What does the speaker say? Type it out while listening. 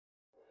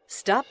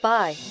Stop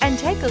by and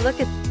take a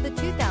look at the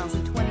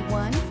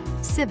 2021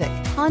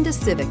 Honda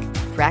Civic.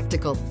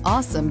 Practical,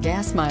 awesome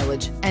gas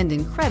mileage, and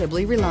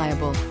incredibly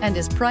reliable, and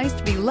is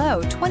priced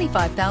below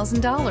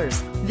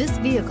 $25,000. This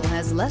vehicle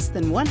has less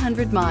than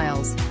 100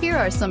 miles. Here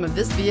are some of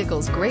this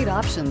vehicle's great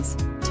options: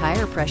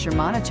 tire pressure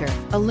monitor,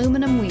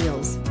 aluminum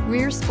wheels,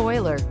 rear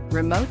spoiler,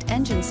 remote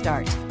engine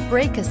start,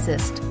 brake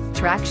assist,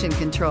 traction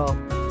control,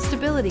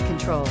 stability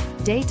control,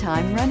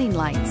 daytime running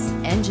lights,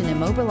 engine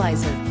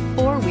immobilizer,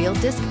 four-wheel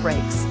disc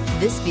brakes.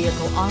 This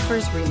vehicle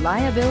offers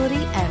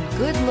reliability and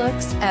good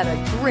looks at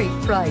a great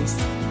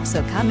price.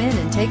 So come in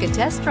and take a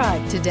test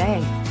drive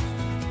today.